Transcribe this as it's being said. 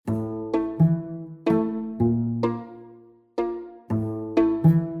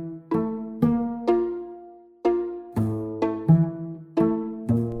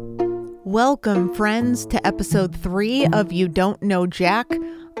Welcome, friends, to episode 3 of You Don't Know Jack.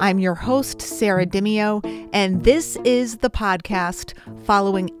 I'm your host, Sarah Dimio, and this is the podcast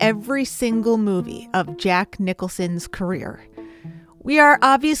following every single movie of Jack Nicholson's career. We are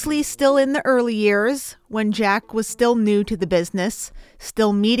obviously still in the early years, when Jack was still new to the business,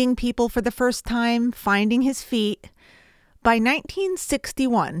 still meeting people for the first time, finding his feet. By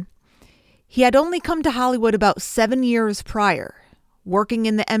 1961, he had only come to Hollywood about 7 years prior, working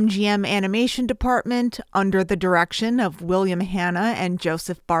in the MGM animation department under the direction of William Hanna and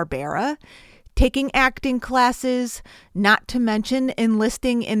Joseph Barbera, taking acting classes, not to mention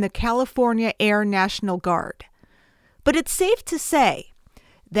enlisting in the California Air National Guard. But it's safe to say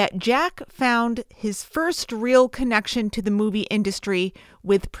that Jack found his first real connection to the movie industry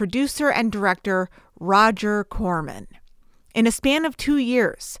with producer and director Roger Corman. In a span of 2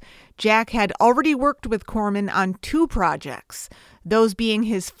 years, Jack had already worked with Corman on 2 projects, those being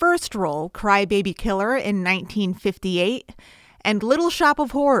his first role, Cry Baby Killer, in 1958, and Little Shop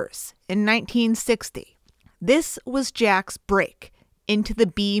of Horrors in 1960. This was Jack's break into the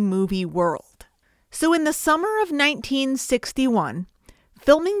B-movie world. So in the summer of 1961,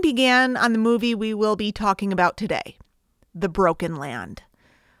 filming began on the movie we will be talking about today, The Broken Land.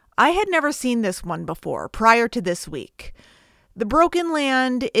 I had never seen this one before, prior to this week. The Broken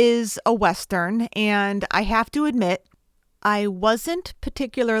Land is a Western, and I have to admit, I wasn't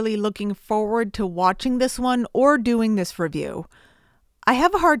particularly looking forward to watching this one or doing this review. I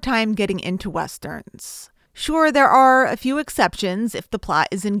have a hard time getting into Westerns. Sure, there are a few exceptions if the plot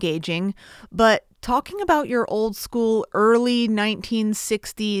is engaging, but talking about your old school early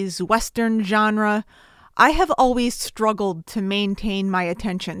 1960s Western genre, I have always struggled to maintain my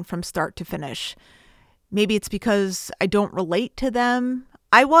attention from start to finish. Maybe it's because I don't relate to them.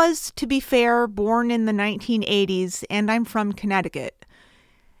 I was, to be fair, born in the 1980s, and I'm from Connecticut.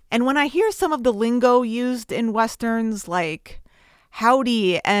 And when I hear some of the lingo used in Westerns, like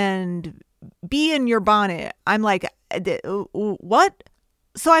howdy and bee in your bonnet, I'm like, what?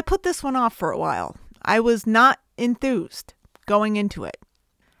 So I put this one off for a while. I was not enthused going into it.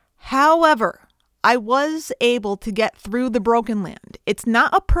 However, I was able to get through The Broken Land. It's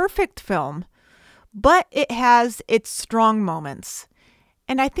not a perfect film, but it has its strong moments.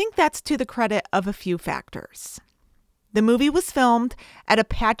 And I think that's to the credit of a few factors. The movie was filmed at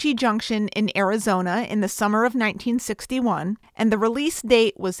Apache Junction in Arizona in the summer of 1961, and the release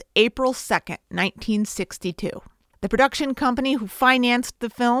date was April 2nd, 1962. The production company who financed the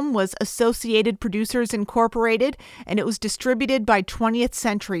film was Associated Producers Incorporated, and it was distributed by 20th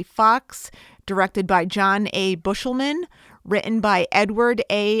Century Fox, directed by John A. Bushelman, written by Edward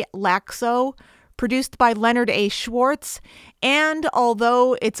A. Laxo, produced by Leonard A. Schwartz, and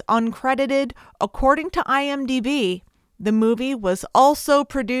although it's uncredited, according to IMDb, the movie was also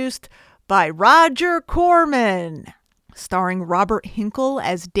produced by Roger Corman, starring Robert Hinkle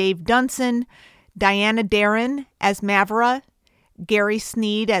as Dave Dunson, Diana Darren as Mavra, Gary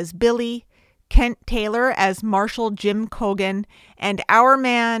Sneed as Billy, Kent Taylor as Marshal Jim Cogan, and our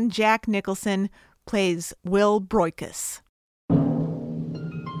man Jack Nicholson plays Will Broykus.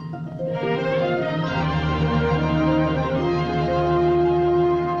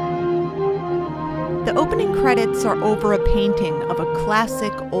 The opening credits are over a painting of a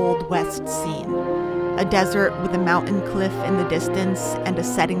classic Old West scene, a desert with a mountain cliff in the distance and a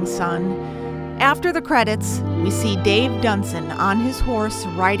setting sun. After the credits, we see Dave Dunson on his horse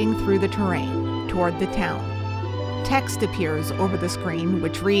riding through the terrain toward the town. Text appears over the screen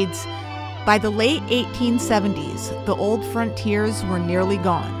which reads, "By the late 1870s, the old frontiers were nearly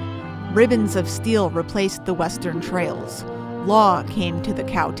gone. Ribbons of steel replaced the western trails. Law came to the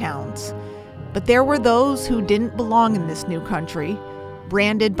cow towns. But there were those who didn't belong in this new country.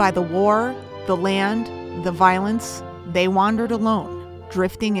 Branded by the war, the land, the violence, they wandered alone,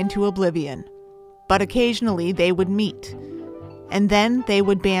 drifting into oblivion. But occasionally they would meet, and then they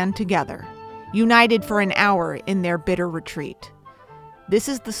would band together, united for an hour in their bitter retreat. This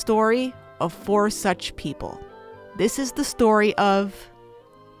is the story of 4 such people. This is the story of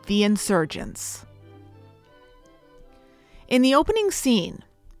the insurgents." In the opening scene,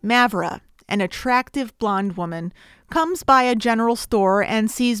 Mavra, an attractive blonde woman, comes by a general store and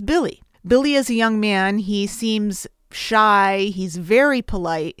sees Billy. Billy is a young man. He seems shy. He's very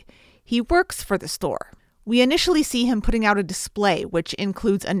polite. He works for the store. We initially see him putting out a display, which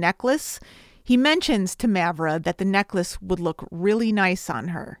includes a necklace. He mentions to Mavra that the necklace would look really nice on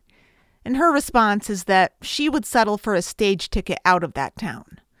her. And her response is that she would settle for a stage ticket out of that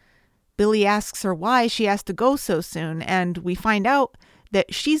town. Billy asks her why she has to go so soon, and we find out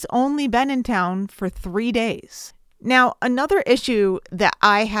that she's only been in town for 3 days. Now, another issue that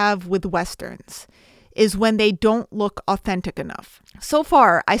I have with Westerns is when they don't look authentic enough. So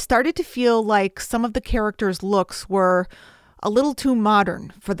far, I started to feel like some of the characters' looks were a little too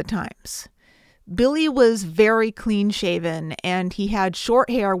modern for the times. Billy was very clean-shaven, and he had short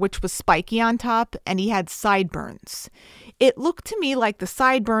hair which was spiky on top, and he had sideburns. It looked to me like the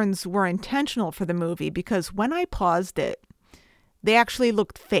sideburns were intentional for the movie because when I paused it, they actually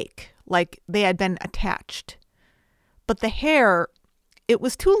looked fake, like they had been attached. But the hair, it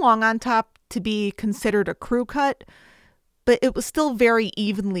was too long on top to be considered a crew cut, but it was still very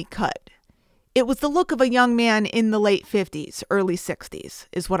evenly cut. It was the look of a young man in the late 50s, early 60s,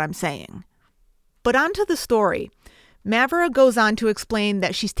 is what I'm saying. But on to the story. Mavra goes on to explain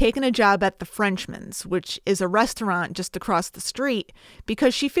that she's taken a job at the Frenchman's, which is a restaurant just across the street,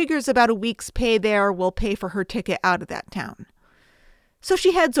 because she figures about a week's pay there will pay for her ticket out of that town. So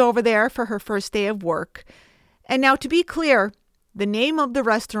she heads over there for her first day of work. And now, to be clear, the name of the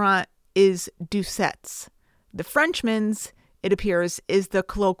restaurant is Doucette's. The Frenchman's, it appears, is the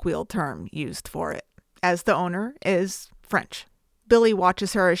colloquial term used for it, as the owner is French. Billy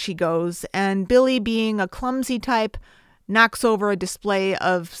watches her as she goes, and Billy, being a clumsy type, knocks over a display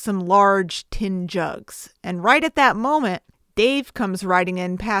of some large tin jugs. And right at that moment, Dave comes riding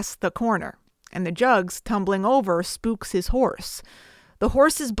in past the corner, and the jugs tumbling over spooks his horse. The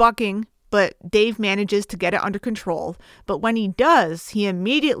horse is bucking, but Dave manages to get it under control. But when he does, he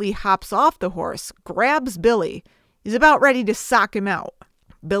immediately hops off the horse, grabs Billy. He's about ready to sock him out.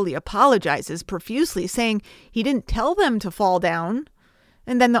 Billy apologizes profusely, saying he didn't tell them to fall down.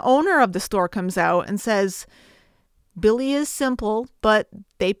 And then the owner of the store comes out and says, Billy is simple, but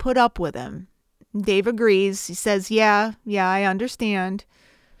they put up with him. Dave agrees. He says, yeah, I understand.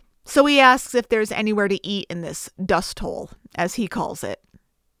 So he asks if there's anywhere to eat in this dust hole, as he calls it.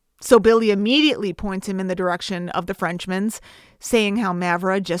 So Billy immediately points him in the direction of the Frenchman's, saying how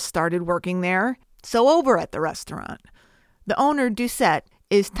Mavra just started working there. So over at the restaurant, the owner, Doucette,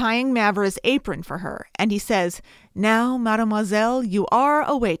 is tying Mavra's apron for her, and he says, now, mademoiselle, you are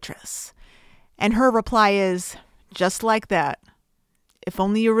a waitress. And her reply is, just like that. If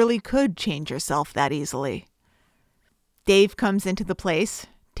only you really could change yourself that easily. Dave comes into the place,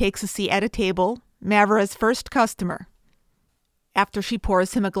 takes a seat at a table, Mavra's first customer. After she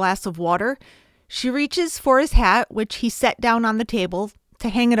pours him a glass of water, she reaches for his hat, which he set down on the table, to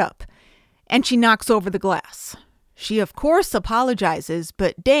hang it up, and she knocks over the glass. She, of course, apologizes,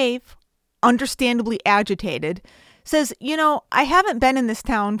 but Dave, understandably agitated, says, I haven't been in this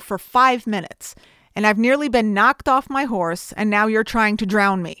town for 5 minutes, and I've nearly been knocked off my horse, and now you're trying to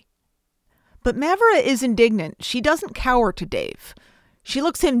drown me. But Mavra is indignant. She doesn't cower to Dave. She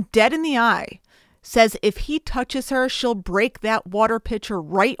looks him dead in the eye, says if he touches her, she'll break that water pitcher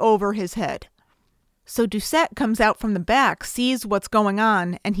right over his head. So Doucette comes out from the back, sees what's going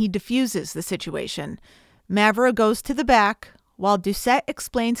on, and he diffuses the situation. Mavra goes to the back, while Doucette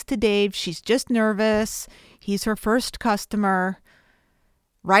explains to Dave she's just nervous, he's her first customer.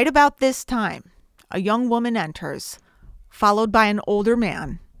 Right about this time, a young woman enters, followed by an older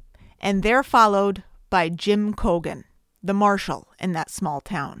man, and they're followed by Jim Cogan, the marshal in that small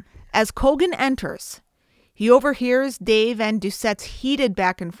town. As Cogan enters, he overhears Dave and Doucette's heated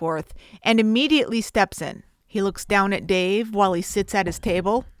back and forth and immediately steps in. He looks down at Dave while he sits at his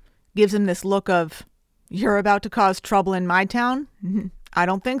table, gives him this look of, you're about to cause trouble in my town? I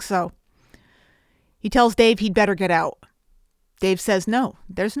don't think so. He tells Dave he'd better get out. Dave says, no,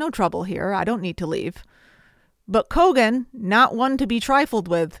 there's no trouble here. I don't need to leave. But Cogan, not one to be trifled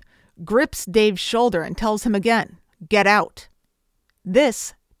with, grips Dave's shoulder and tells him again, get out.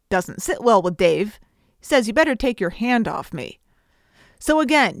 This doesn't sit well with Dave. He says, you better take your hand off me. So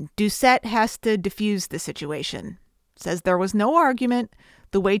again, Doucette has to diffuse the situation. Says there was no argument.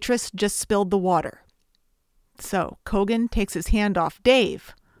 The waitress just spilled the water. So Cogan takes his hand off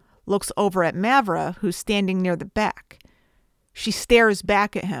Dave, looks over at Mavra, who's standing near the back. She stares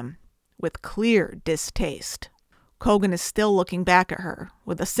back at him with clear distaste. Cogan is still looking back at her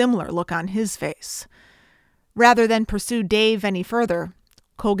with a similar look on his face. Rather than pursue Dave any further,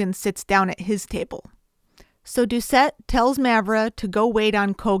 Cogan sits down at his table. So Doucette tells Mavra to go wait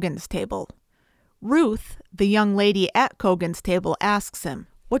on Cogan's table. Ruth, the young lady at Cogan's table, asks him,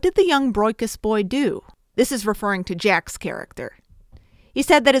 what did the young Broicus boy do? This is referring to Jack's character. He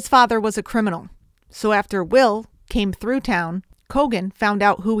said that his father was a criminal. So after Will came through town, Cogan found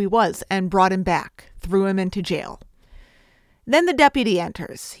out who he was and brought him back, threw him into jail. Then the deputy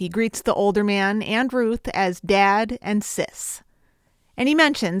enters. He greets the older man and Ruth as Dad and Sis. And he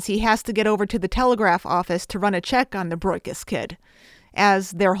mentions he has to get over to the telegraph office to run a check on the Broicus kid,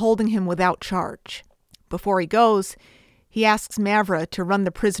 as they're holding him without charge. Before he goes, he asks Mavra to run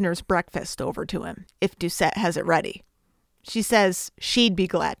the prisoner's breakfast over to him, if Doucette has it ready. She says she'd be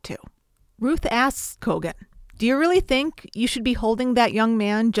glad to. Ruth asks Cogan, "Do you really think you should be holding that young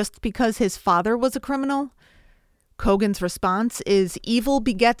man just because his father was a criminal?" Cogan's response is evil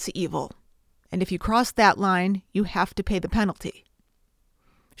begets evil, and if you cross that line, you have to pay the penalty.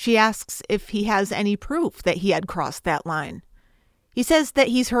 She asks if he has any proof that he had crossed that line. He says that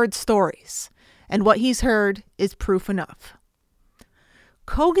he's heard stories, and what he's heard is proof enough.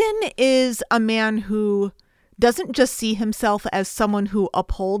 Cogan is a man who doesn't just see himself as someone who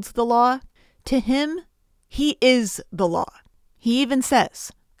upholds the law. To him, he is the law. He even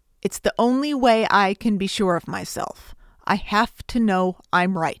says, "It's the only way I can be sure of myself. I have to know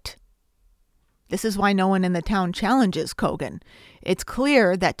I'm right." This is why no one in the town challenges Cogan. It's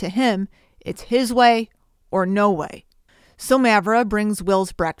clear that to him, it's his way or no way. So Mavra brings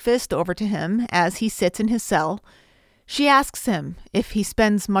Will's breakfast over to him as he sits in his cell. She asks him if he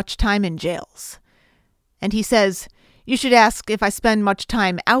spends much time in jails. And he says, "You should ask if I spend much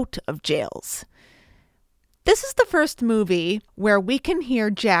time out of jails." This is the first movie where we can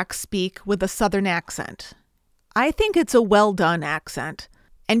hear Jack speak with a Southern accent. I think it's a well-done accent.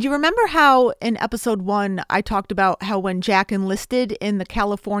 And you remember how in episode 1 I talked about how when Jack enlisted in the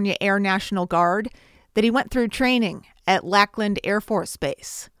California Air National Guard, that he went through training at Lackland Air Force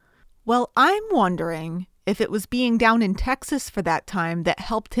Base? Well, I'm wondering if it was being down in Texas for that time that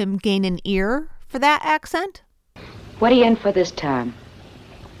helped him gain an ear for that accent. What are you in for this time?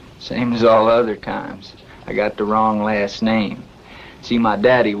 Same as all other times. I got the wrong last name. See, my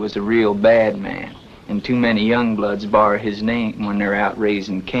daddy was a real bad man, and too many young bloods borrow his name when they're out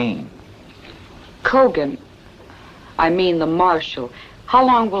raising Cain. Cogan. I mean the marshal. How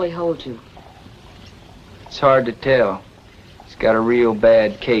long will he hold you? It's hard to tell. He's got a real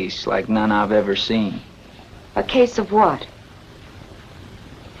bad case like none I've ever seen. A case of what?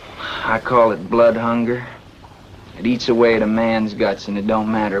 I call it blood hunger. It eats away at a man's guts, and it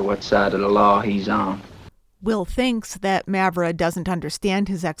don't matter what side of the law he's on. Will thinks that Mavra doesn't understand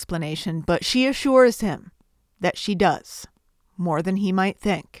his explanation, but she assures him that she does, more than he might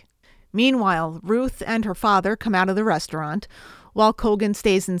think. Meanwhile, Ruth and her father come out of the restaurant, while Cogan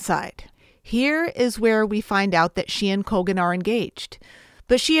stays inside. Here is where we find out that she and Cogan are engaged,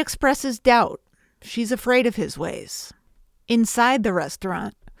 but she expresses doubt. She's afraid of his ways. Inside the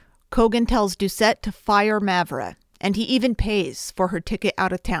restaurant, Cogan tells Doucette to fire Mavra, and he even pays for her ticket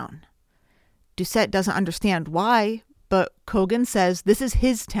out of town. Doucette doesn't understand why, but Cogan says this is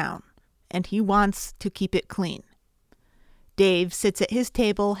his town, and he wants to keep it clean. Dave sits at his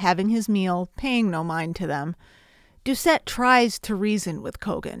table having his meal, paying no mind to them. Doucette tries to reason with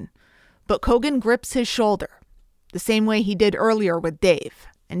Cogan, but Cogan grips his shoulder, the same way he did earlier with Dave,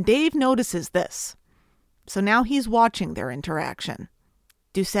 and Dave notices this. So now he's watching their interaction.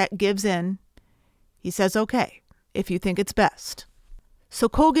 Doucette gives in. He says, "Okay, if you think it's best." So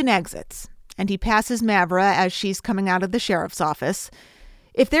Cogan exits, and he passes Mavra as she's coming out of the sheriff's office.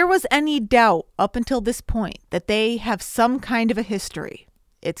 If there was any doubt up until this point that they have some kind of a history,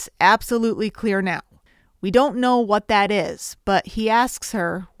 it's absolutely clear now. We don't know what that is, but he asks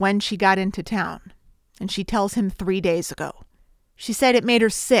her when she got into town, and she tells him 3 days ago. She said it made her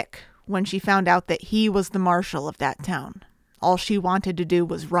sick when she found out that he was the marshal of that town. All she wanted to do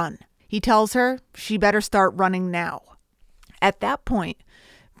was run. He tells her she better start running now. At that point,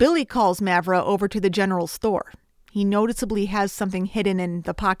 Billy calls Mavra over to the general store. He noticeably has something hidden in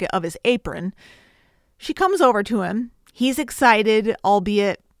the pocket of his apron. She comes over to him. He's excited,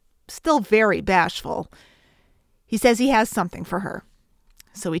 albeit still very bashful. He says he has something for her.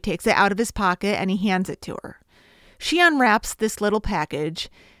 So he takes it out of his pocket and he hands it to her. She unwraps this little package,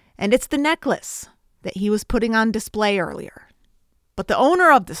 and it's the necklace that he was putting on display earlier. But the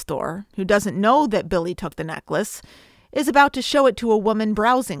owner of the store, who doesn't know that Billy took the necklace, is about to show it to a woman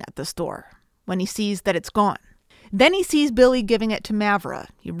browsing at the store when he sees that it's gone. Then he sees Billy giving it to Mavra.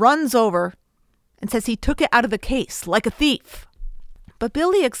 He runs over and says he took it out of the case like a thief. But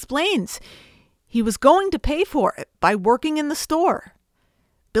Billy explains he was going to pay for it by working in the store.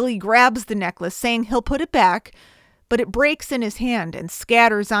 Billy grabs the necklace, saying he'll put it back, but it breaks in his hand and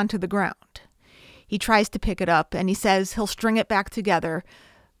scatters onto the ground. He tries to pick it up, and he says he'll string it back together,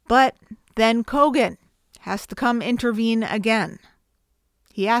 but then Cogan has to come intervene again.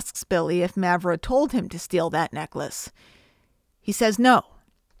 He asks Billy if Mavra told him to steal that necklace. He says no.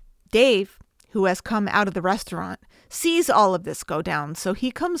 Dave, who has come out of the restaurant, sees all of this go down, so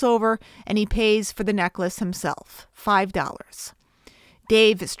he comes over and he pays for the necklace himself, $5.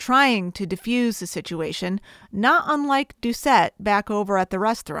 Dave is trying to defuse the situation, not unlike Doucette back over at the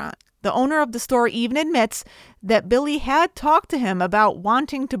restaurant. The owner of the store even admits that Billy had talked to him about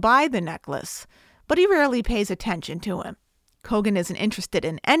wanting to buy the necklace, but he rarely pays attention to him. Cogan isn't interested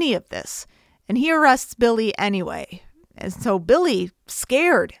in any of this, and he arrests Billy anyway. And so Billy,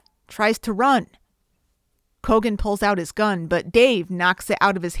 scared, tries to run. Cogan pulls out his gun, but Dave knocks it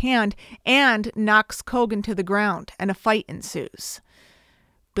out of his hand and knocks Cogan to the ground, and a fight ensues.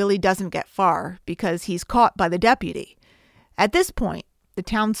 Billy doesn't get far because he's caught by the deputy. At this point, the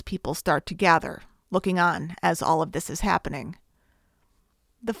townspeople start to gather, looking on as all of this is happening.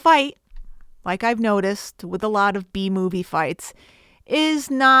 The fight, like I've noticed with a lot of B-movie fights, is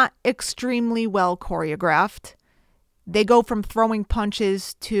not extremely well choreographed. They go from throwing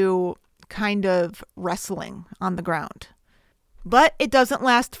punches to kind of wrestling on the ground. But it doesn't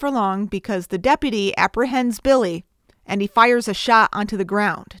last for long because the deputy apprehends Billy and he fires a shot onto the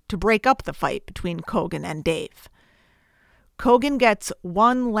ground to break up the fight between Cogan and Dave. Cogan gets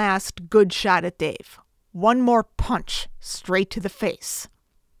one last good shot at Dave, one more punch straight to the face.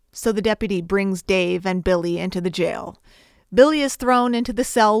 So the deputy brings Dave and Billy into the jail. Billy is thrown into the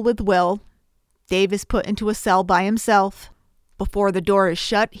cell with Will. Dave is put into a cell by himself. Before the door is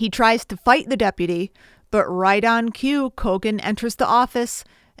shut, he tries to fight the deputy, but right on cue, Cogan enters the office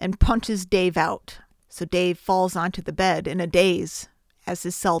and punches Dave out. So Dave falls onto the bed in a daze as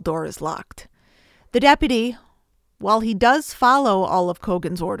his cell door is locked. The deputy, while he does follow all of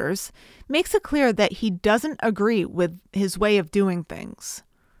Cogan's orders, makes it clear that he doesn't agree with his way of doing things.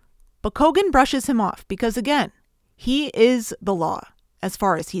 But Cogan brushes him off because, again, he is the law as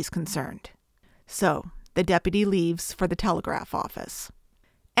far as he's concerned. So the deputy leaves for the telegraph office.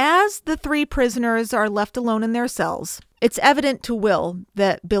 As the three prisoners are left alone in their cells, it's evident to Will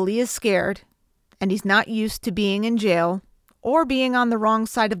that Billy is scared and he's not used to being in jail or being on the wrong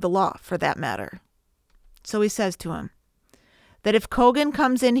side of the law, for that matter. So he says to him that if Cogan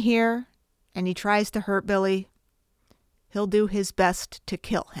comes in here and he tries to hurt Billy, he'll do his best to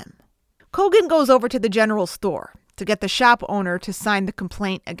kill him. Cogan goes over to the general store to get the shop owner to sign the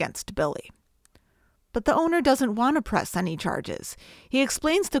complaint against Billy. But the owner doesn't want to press any charges. He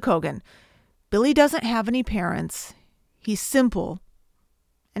explains to Cogan, Billy doesn't have any parents, he's simple,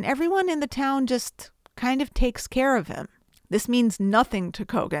 and everyone in the town just kind of takes care of him. This means nothing to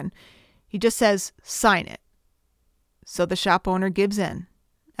Cogan. He just says, sign it. So the shop owner gives in,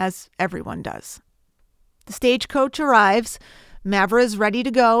 as everyone does. The stagecoach arrives. Mavra is ready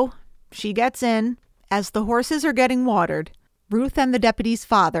to go. She gets in. As the horses are getting watered, Ruth and the deputy's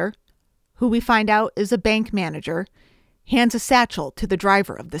father, who we find out is a bank manager, hands a satchel to the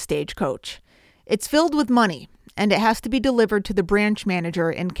driver of the stagecoach. It's filled with money, and it has to be delivered to the branch manager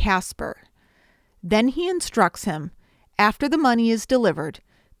in Casper. Then he instructs him, after the money is delivered,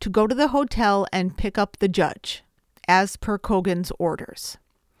 to go to the hotel and pick up the judge, as per Cogan's orders.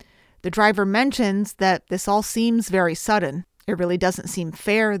 The driver mentions that this all seems very sudden. It really doesn't seem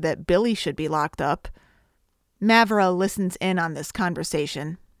fair that Billy should be locked up. Mavra listens in on this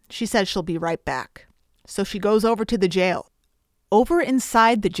conversation. She says she'll be right back. So she goes over to the jail. Over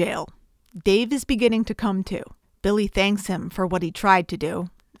inside the jail, Dave is beginning to come to. Billy thanks him for what he tried to do,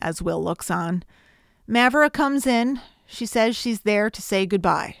 as Will looks on. Mavra comes in. She says she's there to say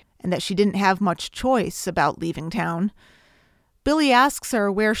goodbye, and that she didn't have much choice about leaving town. Billy asks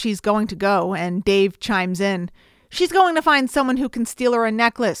her where she's going to go, and Dave chimes in. She's going to find someone who can steal her a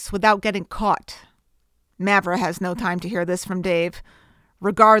necklace without getting caught. Mavra has no time to hear this from Dave,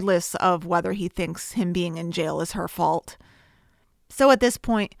 regardless of whether he thinks him being in jail is her fault. So at this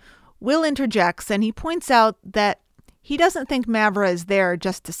point, Will interjects and he points out that he doesn't think Mavra is there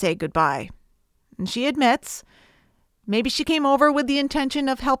just to say goodbye. And she admits maybe she came over with the intention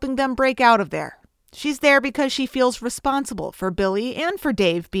of helping them break out of there. She's there because she feels responsible for Billy and for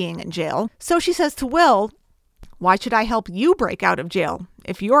Dave being in jail. So she says to Will, why should I help you break out of jail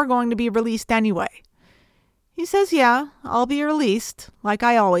if you're going to be released anyway? He says, yeah, I'll be released, like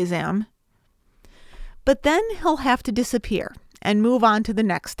I always am. But then he'll have to disappear and move on to the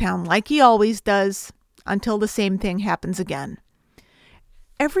next town like he always does until the same thing happens again.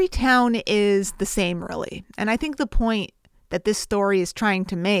 Every town is the same, really. And I think the point that this story is trying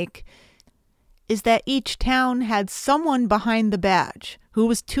to make is that each town had someone behind the badge who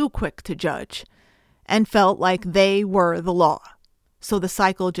was too quick to judge and felt like they were the law. So the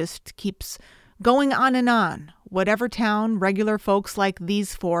cycle just keeps going on, whatever town regular folks like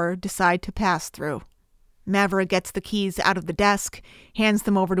these four decide to pass through. Mavra gets the keys out of the desk, hands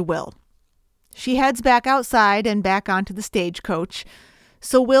them over to Will. She heads back outside and back onto the stagecoach.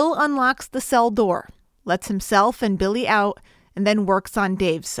 So Will unlocks the cell door, lets himself and Billy out, and then works on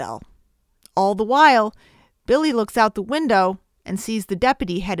Dave's cell. All the while, Billy looks out the window and sees the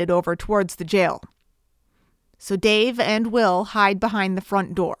deputy headed over towards the jail. So Dave and Will hide behind the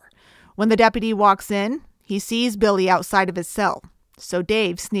front door. When the deputy walks in, he sees Billy outside of his cell. So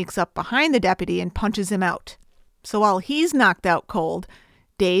Dave sneaks up behind the deputy and punches him out. So while he's knocked out cold,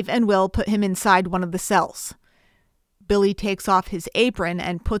 Dave and Will put him inside one of the cells. Billy takes off his apron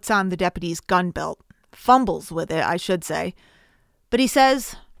and puts on the deputy's gun belt. Fumbles with it, I should say. But he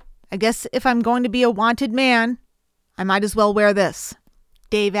says, "I guess if I'm going to be a wanted man, I might as well wear this."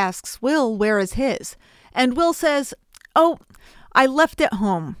 Dave asks Will where is his, and Will says, "Oh, I left it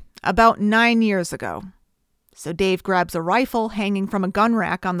home about 9 years ago." So Dave grabs a rifle hanging from a gun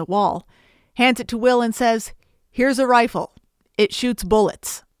rack on the wall, hands it to Will and says, "Here's a rifle. It shoots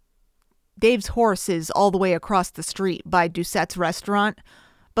bullets." Dave's horse is all the way across the street by Doucette's restaurant,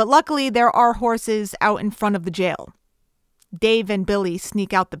 but luckily there are horses out in front of the jail. Dave and Billy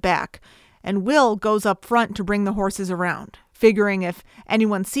sneak out the back, and Will goes up front to bring the horses around, figuring if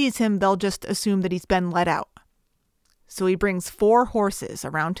anyone sees him, they'll just assume that he's been let out. So he brings 4 horses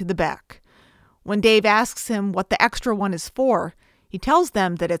around to the back. When Dave asks him what the extra one is for, he tells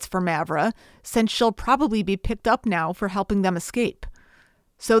them that it's for Mavra, since she'll probably be picked up now for helping them escape.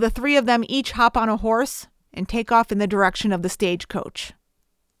 So the 3 of them each hop on a horse and take off in the direction of the stagecoach,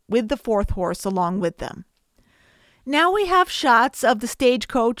 with the 4th horse along with them. Now we have shots of the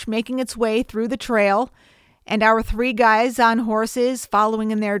stagecoach making its way through the trail, and our 3 guys on horses following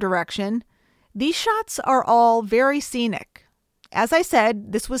in their direction. These shots are all very scenic. As I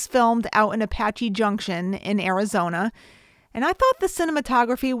said, this was filmed out in Apache Junction in Arizona, and I thought the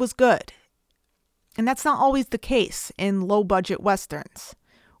cinematography was good. And that's not always the case in low-budget westerns.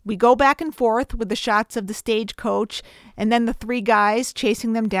 We go back and forth with the shots of the stagecoach and then the 3 guys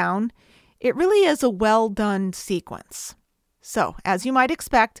chasing them down. It really is a well-done sequence. So, as you might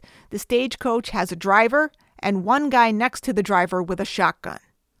expect, the stagecoach has a driver and 1 guy next to the driver with a shotgun.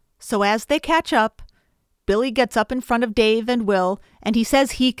 So as they catch up, Billy gets up in front of Dave and Will, and he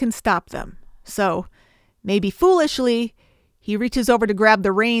says he can stop them. So, maybe foolishly, he reaches over to grab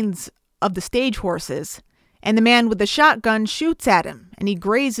the reins of the stage horses, and the man with the shotgun shoots at him, and he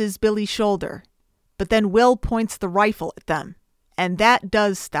grazes Billy's shoulder. But then Will points the rifle at them, and that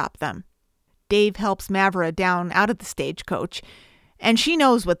does stop them. Dave helps Mavra down out of the stagecoach, and she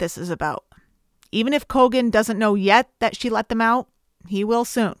knows what this is about. Even if Cogan doesn't know yet that she let them out, he will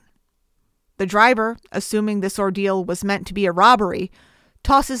soon. The driver, assuming this ordeal was meant to be a robbery,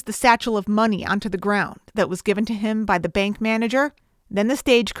 tosses the satchel of money onto the ground that was given to him by the bank manager. Then the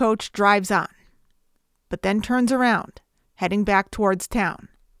stagecoach drives on, but then turns around, heading back towards town.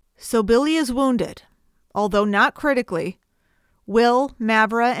 So Billy is wounded, although not critically. Will,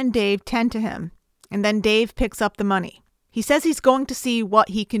 Mavra, and Dave tend to him, and then Dave picks up the money. He says he's going to see what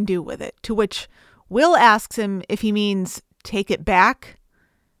he can do with it, to which Will asks him if he means take it back,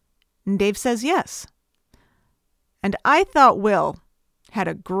 and Dave says yes. And I thought Will had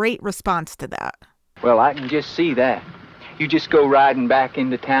a great response to that. Well, I can just see that. You just go riding back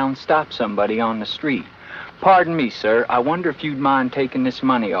into town, stop somebody on the street. "Pardon me, sir, I wonder if you'd mind taking this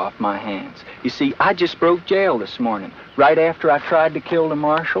money off my hands. You see, I just broke jail this morning, right after I tried to kill the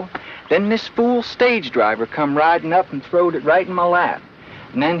marshal. Then this fool stage driver come riding up and throwed it right in my lap.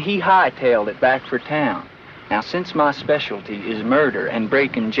 And then he hightailed it back for town. Now, since my specialty is murder and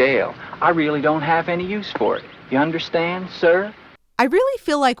breaking jail, I really don't have any use for it. You understand, sir?" I really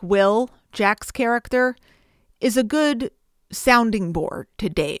feel like Will, Jack's character, is a good sounding board to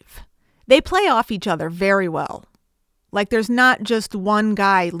Dave. They play off each other very well. Like there's not just one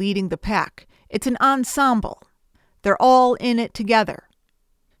guy leading the pack. It's an ensemble. They're all in it together.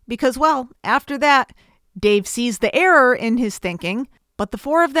 Because, well, after that, Dave sees the error in his thinking, but the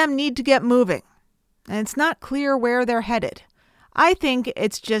 4 of them need to get moving. And it's not clear where they're headed. I think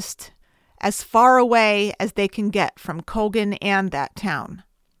it's just as far away as they can get from Cogan and that town.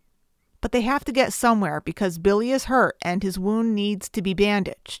 But they have to get somewhere because Billy is hurt and his wound needs to be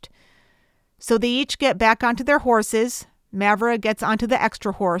bandaged. So they each get back onto their horses. Mavra gets onto the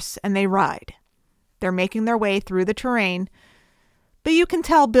extra horse and they ride. They're making their way through the terrain, but you can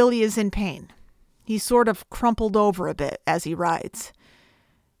tell Billy is in pain. He's sort of crumpled over a bit as he rides.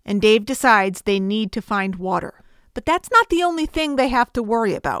 And Dave decides they need to find water. But that's not the only thing they have to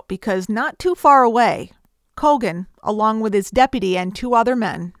worry about, because not too far away, Cogan, along with his deputy and 2 other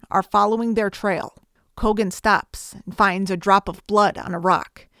men, are following their trail. Cogan stops and finds a drop of blood on a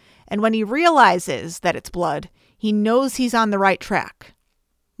rock. And when he realizes that it's blood, he knows he's on the right track.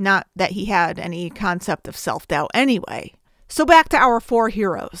 Not that he had any concept of self-doubt anyway. So back to our 4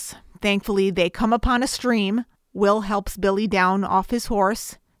 heroes. Thankfully, they come upon a stream. Will helps Billy down off his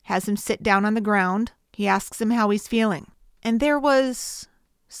horse, has him sit down on the ground. He asks him how he's feeling. And there was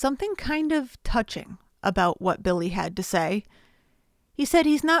something kind of touching about what Billy had to say. He said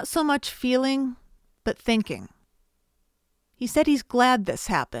he's not so much feeling, but thinking. He said he's glad this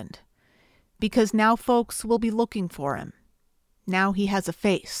happened, because now folks will be looking for him. Now he has a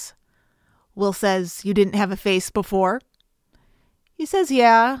face. Will says, "You didn't have a face before?" He says,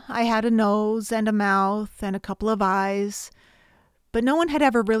 "Yeah, I had a nose and a mouth and a couple of eyes, but no one had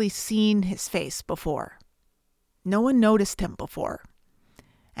ever really seen his face before. No one noticed him before."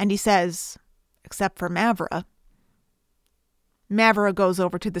 And he says, except for Mavra. Mavra goes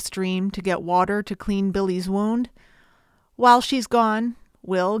over to the stream to get water to clean Billy's wound. While she's gone,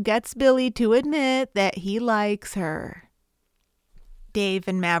 Will gets Billy to admit that he likes her. Dave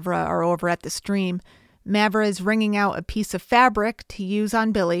and Mavra are over at the stream. Mavra is wringing out a piece of fabric to use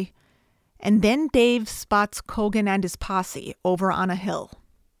on Billy, and then Dave spots Cogan and his posse over on a hill.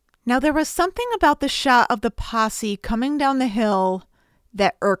 Now, there was something about the shot of the posse coming down the hill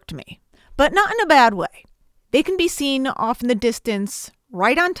that irked me, but not in a bad way. They can be seen off in the distance,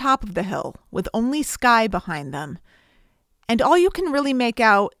 right on top of the hill, with only sky behind them, and all you can really make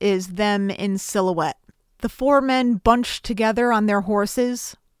out is them in silhouette. The four men bunched together on their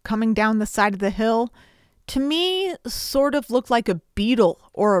horses, coming down the side of the hill, to me sort of looked like a beetle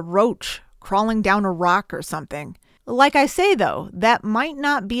or a roach crawling down a rock or something. Like I say, though, that might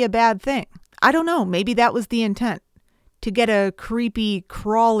not be a bad thing. I don't know, maybe that was the intent. To get a creepy,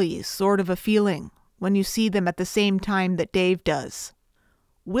 crawly sort of a feeling when you see them at the same time that Dave does.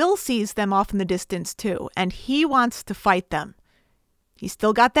 Will sees them off in the distance too, and he wants to fight them. He's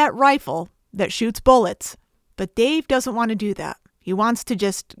still got that rifle that shoots bullets, but Dave doesn't want to do that. He wants to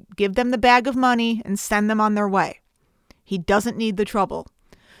just give them the bag of money and send them on their way. He doesn't need the trouble.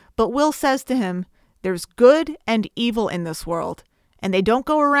 But Will says to him, there's good and evil in this world, and they don't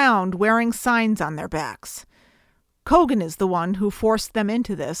go around wearing signs on their backs. Cogan is the one who forced them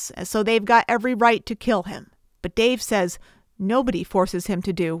into this, so they've got every right to kill him. But Dave says nobody forces him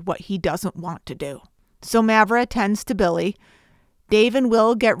to do what he doesn't want to do. So Mavra tends to Billy. Dave and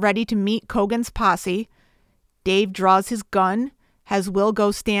Will get ready to meet Cogan's posse. Dave draws his gun, has Will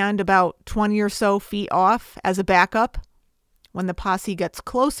go stand about 20 or so feet off as a backup. When the posse gets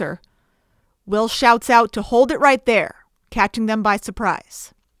closer, Will shouts out to hold it right there, catching them by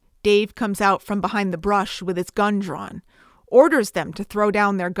surprise. Dave comes out from behind the brush with his gun drawn, orders them to throw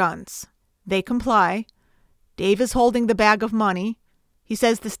down their guns. They comply. Dave is holding the bag of money. He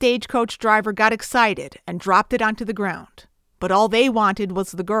says the stagecoach driver got excited and dropped it onto the ground. But all they wanted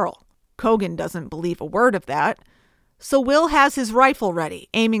was the girl. Cogan doesn't believe a word of that. So Will has his rifle ready,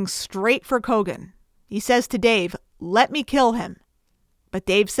 aiming straight for Cogan. He says to Dave, "Let me kill him." But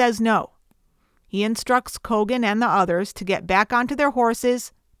Dave says no. He instructs Cogan and the others to get back onto their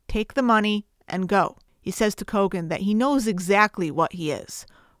horses, take the money, and go. He says to Cogan that he knows exactly what he is,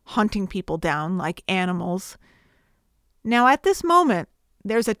 hunting people down like animals. Now at this moment,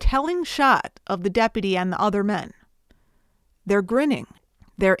 there's a telling shot of the deputy and the other men. They're grinning.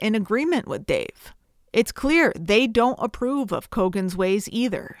 They're in agreement with Dave. It's clear they don't approve of Cogan's ways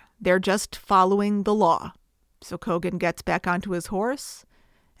either. They're just following the law. So Cogan gets back onto his horse,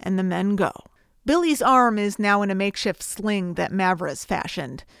 and the men go. Billy's arm is now in a makeshift sling that Mavra's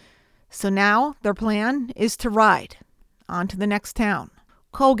fashioned. So now their plan is to ride on to the next town.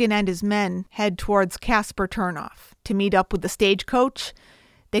 Cogan and his men head towards Casper Turnoff to meet up with the stagecoach.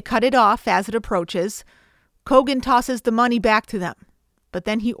 They cut it off as it approaches. Cogan tosses the money back to them, but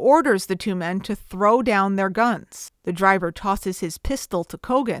then he orders the two men to throw down their guns. The driver tosses his pistol to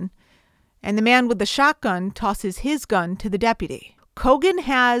Cogan, and the man with the shotgun tosses his gun to the deputy. Cogan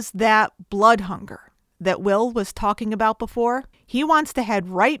has that blood hunger that Will was talking about before. He wants to head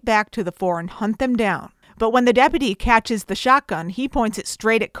right back to the four and hunt them down. But when the deputy catches the shotgun, he points it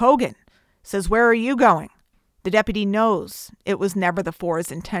straight at Cogan, says, "Where are you going?" The deputy knows it was never the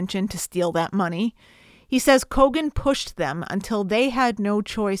four's intention to steal that money. He says Cogan pushed them until they had no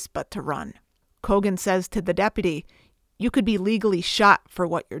choice but to run. Cogan says to the deputy, "You could be legally shot for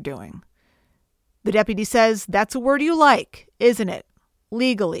what you're doing." The deputy says, "That's a word you like, isn't it?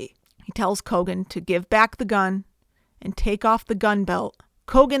 Legally." He tells Cogan to give back the gun and take off the gun belt.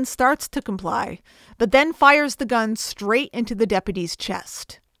 Cogan starts to comply, but then fires the gun straight into the deputy's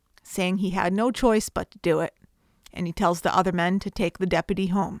chest, saying he had no choice but to do it, and he tells the other men to take the deputy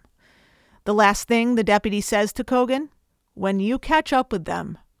home. The last thing the deputy says to Cogan, "When you catch up with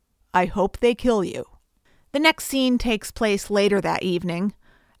them, I hope they kill you." The next scene takes place later that evening.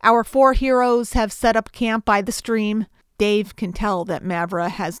 Our four heroes have set up camp by the stream. Dave can tell that Mavra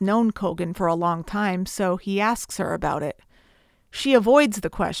has known Cogan for a long time, so he asks her about it. She avoids the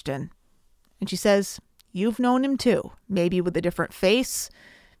question, and she says, You've known him too, maybe with a different face,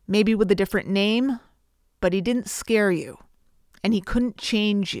 maybe with a different name, but he didn't scare you, and he couldn't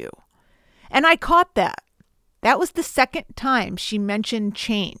change you. And I caught that. That was the second time she mentioned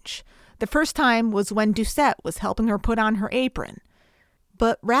change. The first time was when Doucette was helping her put on her apron.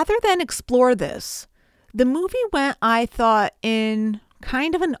 But rather than explore this, the movie went, I thought, in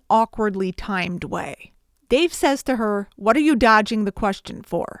kind of an awkwardly timed way. Dave says to her, "What are you dodging the question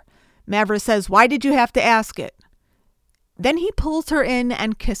for?" Mavra says, "Why did you have to ask it?" Then he pulls her in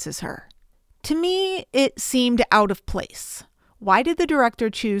and kisses her. To me, it seemed out of place. Why did the director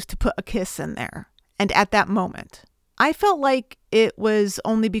choose to put a kiss in there? And at that moment, I felt like it was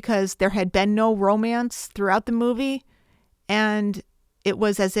only because there had been no romance throughout the movie, and it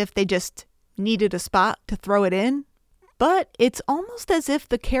was as if they just needed a spot to throw it in. But it's almost as if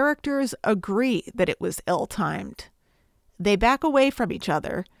the characters agree that it was ill-timed. They back away from each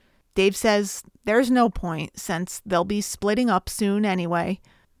other. Dave says there's no point since they'll be splitting up soon anyway.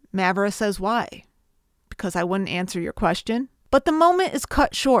 Mavra says, "Why?" "Because I wouldn't answer your question." But the moment is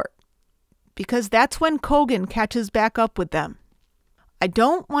cut short, because that's when Kogan catches back up with them. I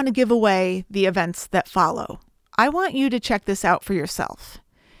don't want to give away the events that follow. I want you to check this out for yourself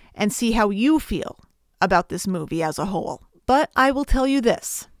and see how you feel about this movie as a whole. But I will tell you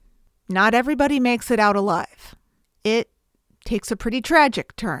this. Not everybody makes it out alive. It takes a pretty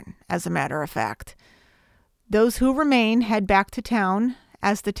tragic turn, as a matter of fact. Those who remain head back to town.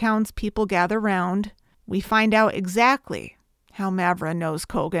 As the townspeople gather round, we find out exactly how Mavra knows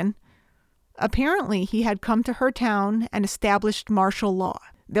Kogan. Apparently, he had come to her town and established martial law.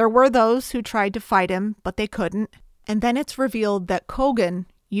 There were those who tried to fight him, but they couldn't. And then it's revealed that Kogan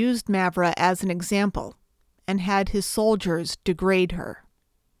used Mavra as an example and had his soldiers degrade her.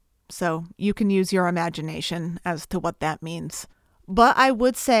 So you can use your imagination as to what that means. But I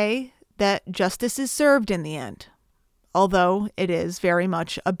would say that justice is served in the end, although it is very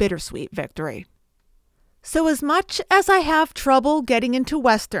much a bittersweet victory. So as much as I have trouble getting into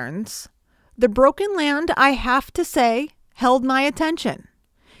Westerns, The Broken Land, I have to say, held my attention.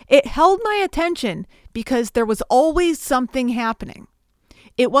 It held my attention because there was always something happening.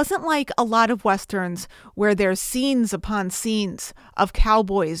 It wasn't like a lot of Westerns where there's scenes upon scenes of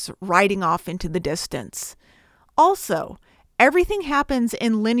cowboys riding off into the distance. Also, everything happens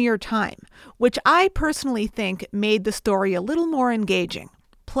in linear time, which I personally think made the story a little more engaging.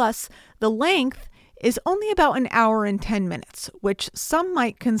 Plus, the length is only about 1 hour and 10 minutes, which some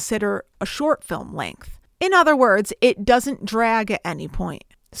might consider a short film length. In other words, it doesn't drag at any point.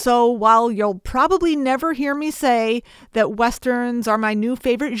 So while you'll probably never hear me say that Westerns are my new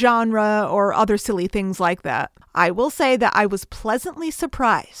favorite genre or other silly things like that, I will say that I was pleasantly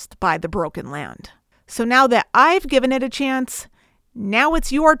surprised by The Broken Land. So now that I've given it a chance, now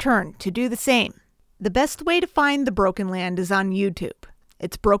it's your turn to do the same. The best way to find The Broken Land is on YouTube.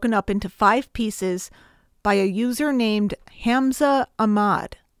 It's broken up into 5 pieces by a user named Hamza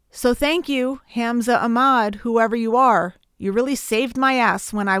Ahmad. So thank you, Hamza Ahmad, whoever you are. You really saved my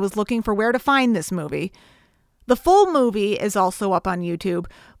ass when I was looking for where to find this movie. The full movie is also up on YouTube,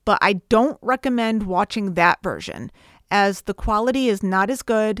 but I don't recommend watching that version, as the quality is not as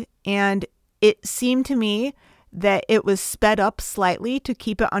good, and it seemed to me that it was sped up slightly to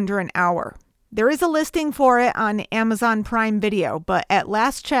keep it under 1 hour. There is a listing for it on Amazon Prime Video, but at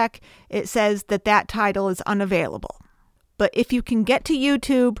last check, it says that title is unavailable. But if you can get to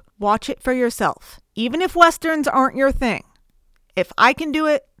YouTube, watch it for yourself, even if Westerns aren't your thing. If I can do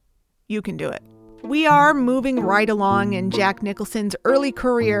it, you can do it. We are moving right along in Jack Nicholson's early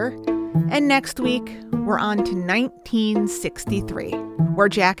career, and next week, we're on to 1963, where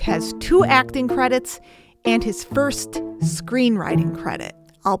Jack has 2 acting credits and his first screenwriting credit.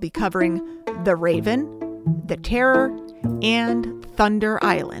 I'll be covering The Raven, The Terror, and Thunder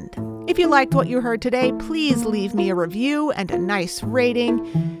Island. If you liked what you heard today, please leave me a review and a nice rating,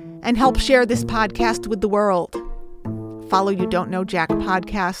 and help share this podcast with the world. Follow You Don't Know Jack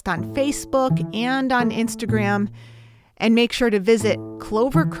podcast on Facebook and on Instagram, and make sure to visit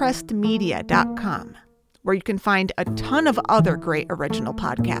clovercrestmedia.com, where you can find a ton of other great original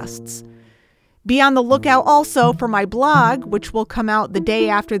podcasts. Be on the lookout also for my blog, which will come out the day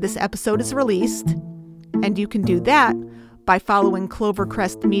after this episode is released, and you can do that by following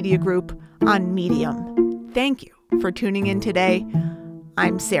Clovercrest Media Group on Medium. Thank you for tuning in today.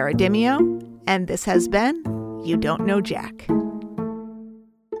 I'm Sarah Dimio, and this has been You Don't Know Jack.